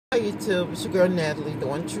Hi YouTube, it's your girl Natalie, the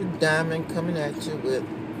one true diamond, coming at you with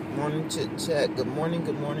morning chit chat. Good morning,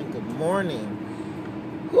 good morning, good morning.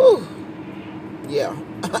 Whew, yeah,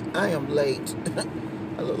 I am late.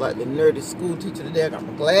 I look like the nerdy school teacher today. I got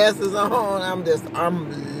my glasses on. I'm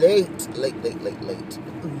late, late.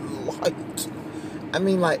 I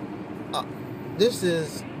mean, like, uh, this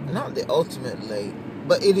is not the ultimate late,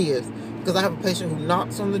 but it is. Because I have a patient who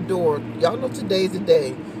knocks on the door. Y'all know today's the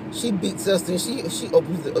day. She beats us and she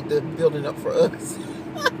opens the building up for us.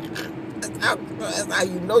 That's how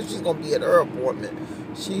you know she's going to be at her appointment.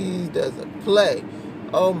 She doesn't play.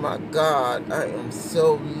 Oh my God, I am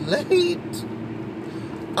so late.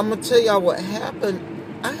 I'm going to tell y'all what happened.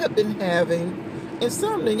 I have been having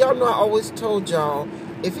insomnia. Y'all know I always told y'all,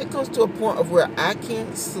 if it comes to a point of where I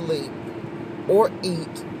can't sleep or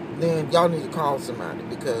eat, then y'all need to call somebody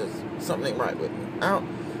because something ain't right with me.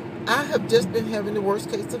 I have just been having the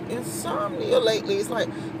worst case of insomnia lately. It's like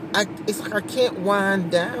I can't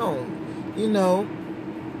wind down,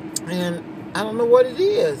 and I don't know what it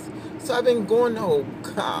is. So I've been going, oh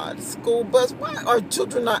God, school bus. Why are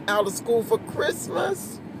children not out of school for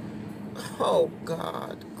Christmas? Oh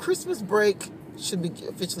God, Christmas break should be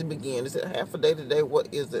officially begin. Is it half a day today?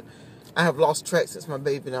 What is it? I have lost track since my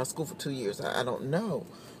baby been out of school for 2 years. I don't know.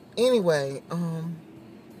 Anyway,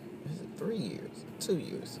 is it 3 years? 2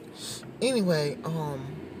 years. Anyway,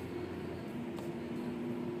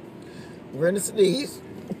 we're in the sneeze.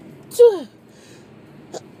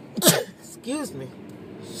 Excuse me.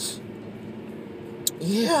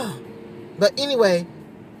 Yeah. But anyway,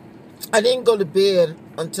 I didn't go to bed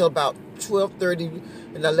until about 12:30,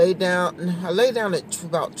 and I lay down. I lay down at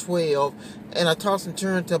about 12, and I tossed and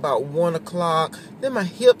turned till about 1 o'clock. Then my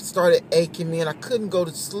hips started aching me, and I couldn't go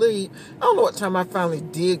to sleep. I don't know what time I finally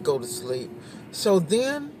did go to sleep. So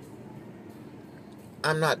then,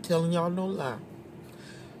 I'm not telling y'all no lie.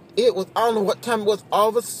 It was, I don't know what time it was. All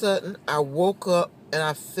of a sudden, I woke up, and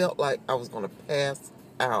I felt like I was going to pass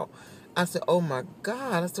out. I said, oh my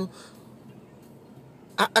God. I said,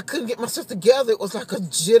 I couldn't get myself together. It was like a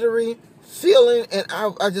jittery feeling, and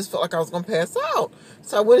I just felt like I was going to pass out.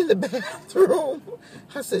 So I went in the bathroom.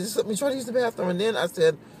 I said, just let me try to use the bathroom. And then I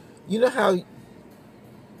said, you know how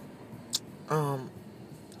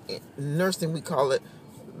in nursing we call it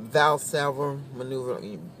Valsalva maneuver.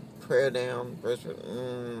 You prayer down, pressure.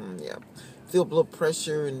 Yeah. Feel blood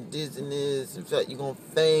pressure and dizziness. And feel like you're going to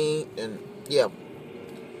faint. And yeah.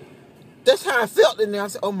 That's how I felt in there. I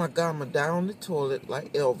said, oh my God, I'm going to die on the toilet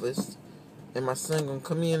like Elvis. And my son going to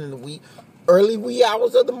come in the early wee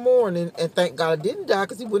hours of the morning. And thank God I didn't die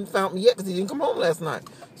because he wouldn't found me yet because he didn't come home last night.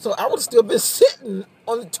 So I would have still been sitting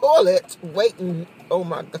on the toilet waiting. Oh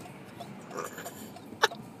my God.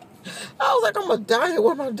 I was like, I'm going to die here.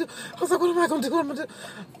 What am I going to do? I was like, what am I going to do? What am I going to do?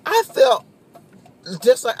 I felt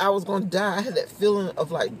just like I was going to die. I had that feeling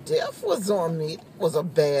of like death was on me. It was a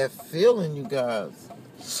bad feeling, you guys.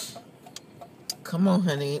 Come on,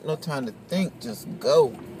 honey. Ain't no time to think. Just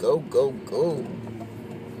go. Go, go, go.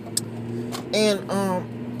 And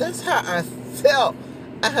that's how I felt.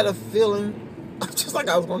 I had a feeling just like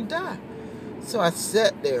I was going to die. So I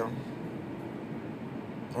sat there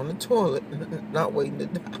on the toilet, not waiting to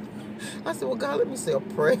die. I said, well, God, let me say a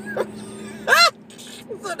prayer. So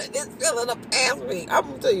that this feeling will pass me. I'm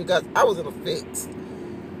going to tell you guys, I was in a fix.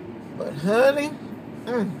 But, honey,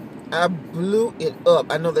 I blew it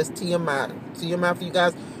up. I know that's TMI. TMI for you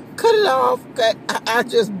guys. Cut it off. Okay? I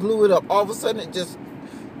just blew it up. All of a sudden, it just,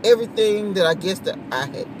 everything that I guess that I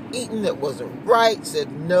had eaten that wasn't right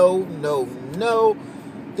said no, no, no.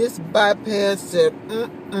 This bypass said, it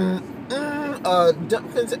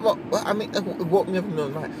woke me up in the middle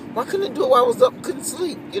of the night. Why couldn't it do it while I was up? Couldn't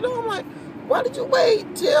sleep. I'm like, why did you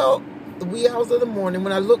wait till the wee hours of the morning?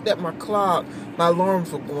 When I looked at my clock, my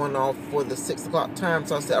alarms were going off for the 6 o'clock time.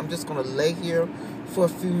 So I said, I'm just going to lay here for a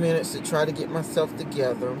few minutes to try to get myself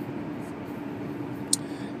together.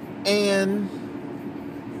 And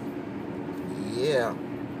yeah,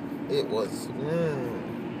 it was,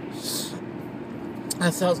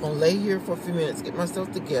 I said I was going to lay here for a few minutes, get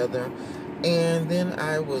myself together. And then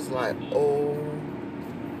I was like, OMG,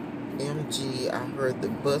 I heard the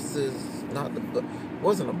buses, it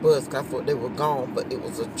wasn't a bus, because I thought they were gone, but it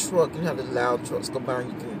was a truck. You know how the loud trucks go by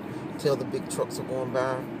and you can tell the big trucks are going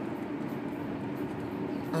by?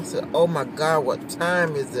 I said, oh my God, what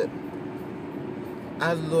time is it?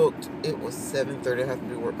 I looked, it was 7:30, I have to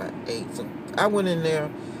be to work by 8. So I went in there,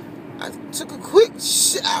 I took a quick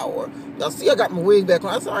shower. Y'all see I got my wig back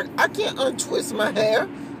on. I said, I can't untwist my hair.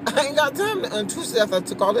 I ain't got time to untwist it after I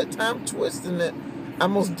took all that time twisting it. I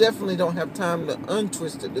most definitely don't have time to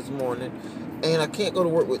untwist it this morning. And I can't go to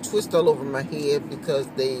work with twist all over my head because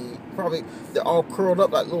they're all curled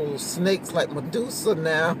up like little snakes, like Medusa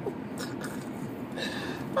now.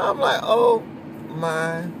 I'm like, oh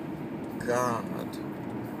my God.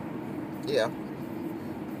 Yeah.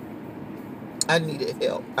 I needed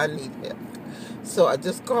help. I need help. So I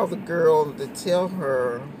just called the girl to tell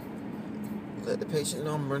her, let the patient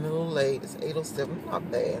know I'm running a little late. It's 8:07,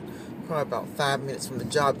 not bad. Probably about 5 minutes from the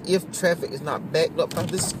job. If traffic is not backed up by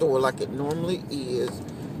the store like it normally is.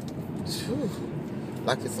 Whew,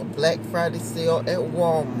 like it's a Black Friday sale at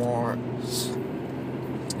Walmart,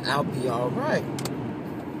 I'll be all right.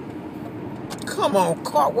 Come on,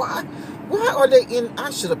 car. Why are they in? I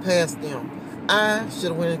should have passed them. I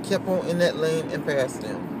should have went and kept on in that lane and passed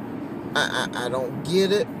them. I don't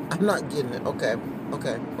get it. I'm not getting it. Okay.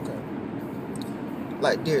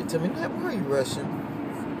 Like, Derek, tell me that. Why are you rushing?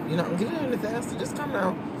 You're not gonna get it any faster. Just come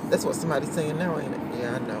now. That's what somebody's saying now, ain't it?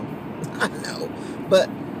 Yeah, I know. I know. But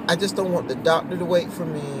I just don't want the doctor to wait for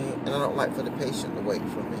me, and I don't like for the patient to wait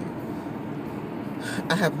for me.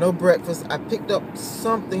 I have no breakfast. I picked up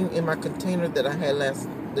something in my container that I had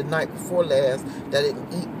the night before last that I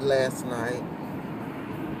didn't eat last night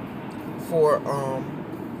for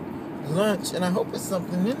lunch, and I hope it's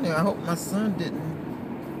something in there. I hope my son didn't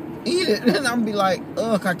eat it, and I'm gonna be like,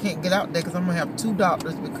 ugh, I can't get out there because I'm gonna have 2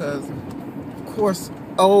 doctors because, of course,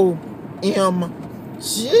 OMG,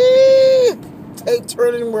 they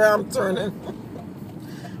turning where I'm turning.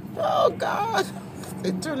 Oh God,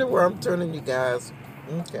 they turning where I'm turning, you guys.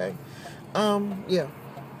 Okay, yeah,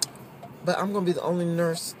 but I'm gonna be the only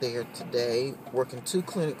nurse there today, working 2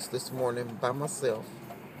 clinics this morning by myself.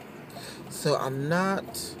 So I'm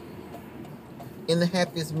not in the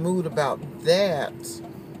happiest mood about that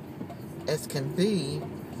as can be,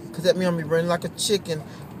 because that means I'm be running like a chicken.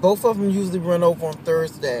 Both of them usually run over on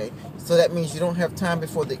Thursday, so that means you don't have time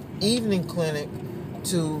before the evening clinic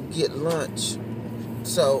to get lunch.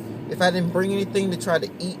 So if I didn't bring anything to try to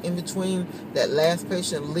eat in between that last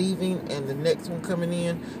patient leaving and the next one coming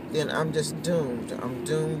in, then I'm just doomed. I'm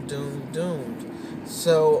doomed.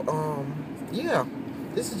 So yeah,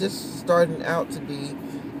 this is just starting out to be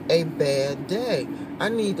a bad day. I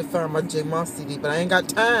need to find my J Moss CD, but I ain't got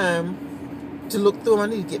time to look through them. I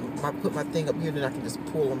need to put my thing up here, then I can just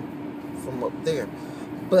pull them from up there.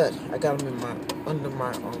 But I got them in under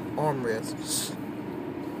my armrest,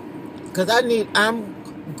 because I'm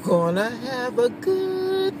gonna have a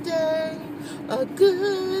good day. I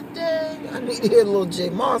need to hear a little J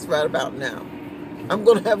Moss right about now. I'm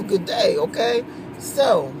gonna have a good day, okay?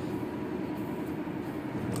 So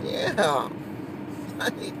yeah, I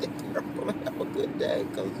need to hear I'm gonna have a good day,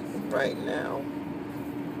 because right now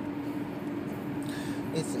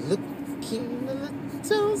it's looking a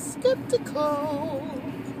little skeptical.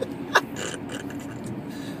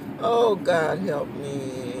 Oh, God help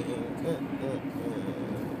me.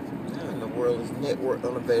 How in the world is network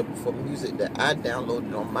unavailable for music that I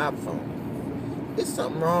downloaded on my phone? There's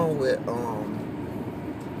something wrong with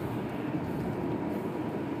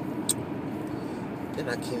and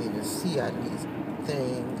I can't even see how these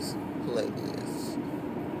things play this.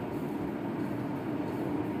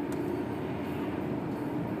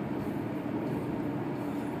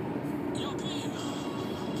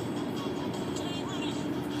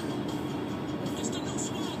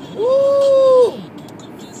 Woo!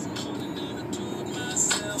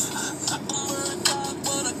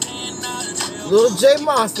 Little J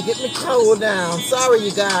Moss to get me cold down. Sorry,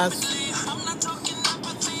 you guys.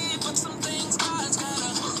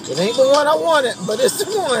 It ain't the one I wanted, but it's the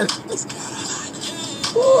one.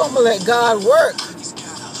 Ooh, I'm gonna let God work.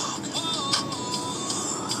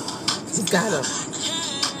 He's got him.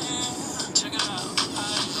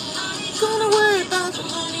 Gonna worry about the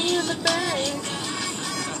money in the bank.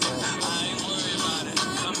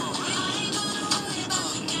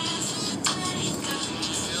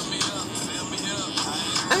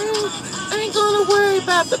 I ain't gonna worry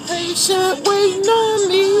about the patient waiting on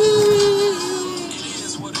me.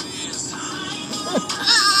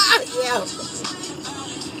 Yeah.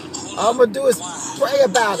 All I'm gonna do is pray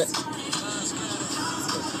about it.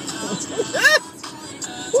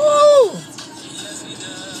 Woo!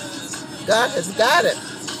 God has got it.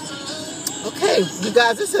 Okay, you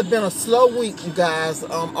guys, this has been a slow week, you guys.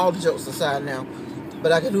 All the jokes aside now.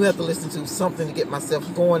 But I do have to listen to something to get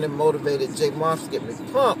myself going and motivated. J Moss to get me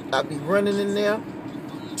pumped. I'll be running in there,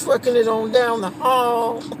 twerking it on down the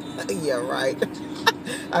hall. Yeah, right.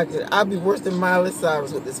 I'll be worse than Miley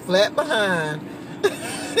Cyrus with this flat behind.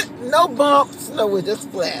 No bumps, no, we're just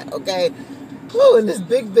flat, okay? Woo, and this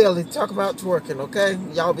big belly, talk about twerking, okay?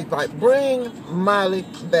 Y'all be like, bring Miley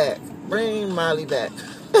back. Bring Miley back.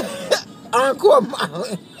 Encore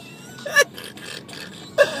modeling.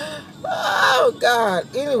 Oh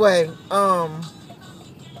God. Anyway,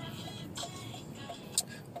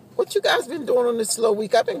 what you guys been doing on this slow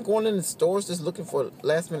week? I've been going in the stores just looking for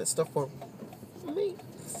last minute stuff for me.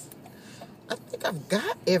 I think I've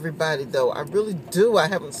got everybody though. I really do. I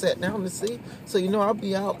haven't sat down to see. So I'll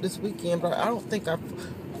be out this weekend, but I don't think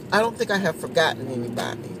I have forgotten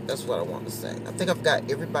anybody. That's what I want to say. I think I've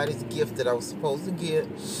got everybody's gift that I was supposed to get.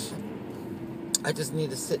 I just need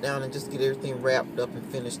to sit down and just get everything wrapped up and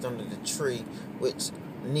finished under the tree, which,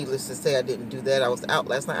 needless to say, I didn't do that. I was out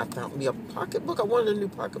last night. I found me a pocketbook. I wanted a new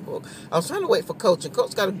pocketbook. I was trying to wait for Coach, and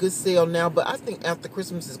Coach got a good sale now, but I think after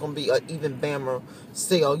Christmas is going to be an even bammer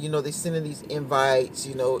sale. They sending these invites,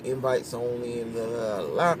 invites only and blah, blah,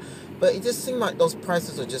 blah. But it just seemed like those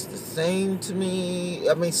prices are just the same to me.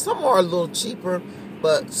 I mean, some are a little cheaper,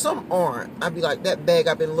 but some aren't. I'd be like, that bag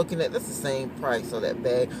I've been looking at, that's the same price on that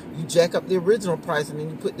bag. You jack up the original price and then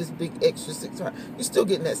you put this big extra $6. You're still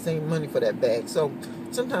getting that same money for that bag. So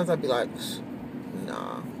sometimes I'd be like,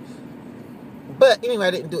 nah. But anyway,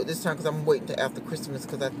 I didn't do it this time because I'm waiting till after Christmas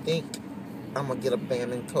because I think I'm going to get a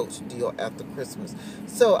Bam & Coach deal after Christmas.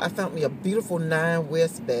 So I found me a beautiful 9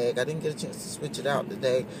 West bag. I didn't get a chance to switch it out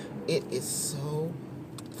today. It is so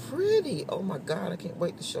pretty. Oh my God, I can't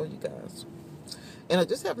wait to show you guys. And I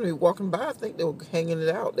just happened to be walking by. I think they were hanging it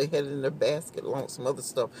out. They had it in their basket along with some other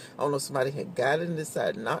stuff. I don't know if somebody had got it and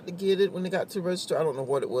decided not to get it when they got to the register. I don't know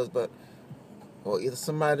what it was, or either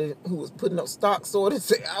somebody who was putting up stock sorted and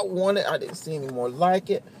said, I want it. I didn't see any more like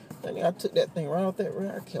it. I took that thing right off that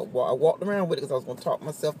rack. I walked around with it because I was going to talk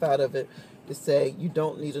myself out of it to say, you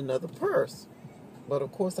don't need another purse. But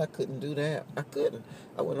of course I couldn't do that. I couldn't.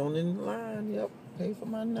 I went on in the line, paid for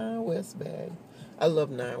my 9 West bag. I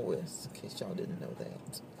love 9 West, in case y'all didn't know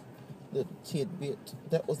that. Little tidbit.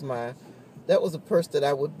 That was a purse that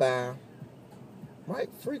I would buy right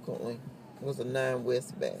frequently. It was a 9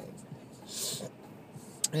 West bag.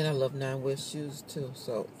 And I love 9 West shoes too.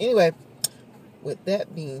 So anyway, with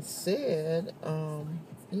that being said, I'm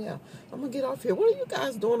gonna get off here. What are you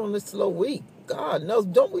guys doing on this slow week? God knows,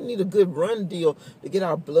 don't we need a good run deal to get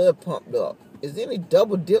our blood pumped up? Is any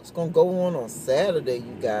double dips gonna go on Saturday,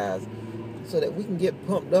 you guys, so that we can get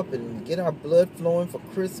pumped up and get our blood flowing for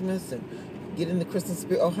Christmas and get in the Christmas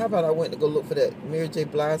spirit? Oh, how about I went to go look for that Mary J.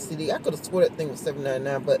 Blige CD? I could have swore that thing was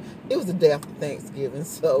 $7.99, but it was the day after Thanksgiving,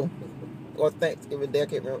 or Thanksgiving Day. I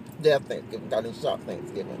can't remember. Day after Thanksgiving. Got in shop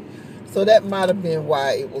Thanksgiving. So that might have been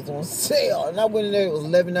why it was on sale. And I went in there, it was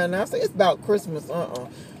 $11.99. I said, it's about Christmas. It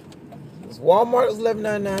was Walmart, it was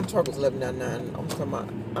 $11.99. Target was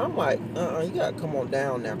 $11.99. I'm like, you gotta come on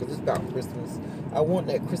down now because it's about Christmas. I want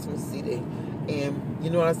that Christmas CD. And you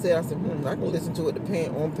know what I said? I said, I can listen to it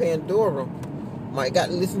on Pandora. Might got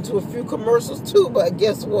to listen to a few commercials too, but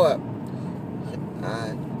guess what?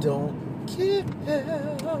 I don't care.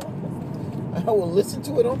 I will listen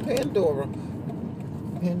to it on Pandora.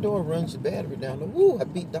 Pandora runs your battery down. Woo, I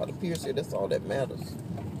beat Dr. Pierce here. That's all that matters.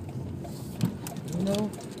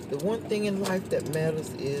 The one thing in life that matters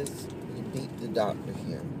is you beat the doctor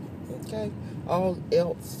here. Okay? All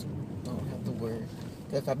else, I don't have to worry.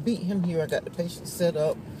 If I beat him here, I got the patient set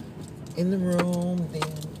up in the room, then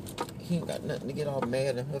he ain't got nothing to get all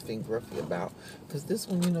mad and huffy and gruffy about. Because this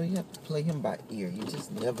one, you have to play him by ear. You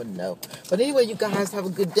just never know. But anyway, you guys have a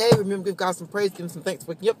good day. Remember, give God some praise, give him some thanks for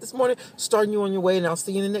waking you up this morning, starting you on your way, and I'll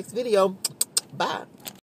see you in the next video. Bye.